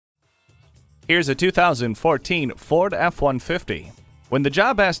Here's a 2014 Ford F-150. When the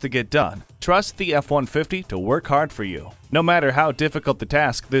job has to get done, trust the F-150 to work hard for you. No matter how difficult the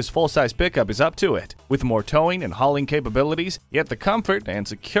task, this full-size pickup is up to it, with more towing and hauling capabilities, yet the comfort and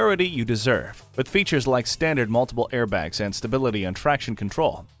security you deserve. With features like standard multiple airbags and stability and traction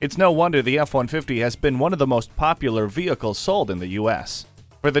control, it's no wonder the F-150 has been one of the most popular vehicles sold in the U.S.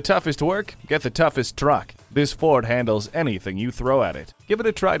 For the toughest work, get the toughest truck. This Ford handles anything you throw at it. Give it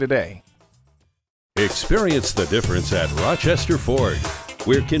a try today. Experience the difference at Rochester Ford.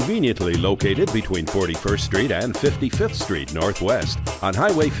 We're conveniently located between 41st Street and 55th Street Northwest on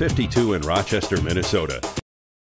Highway 52 in Rochester, Minnesota.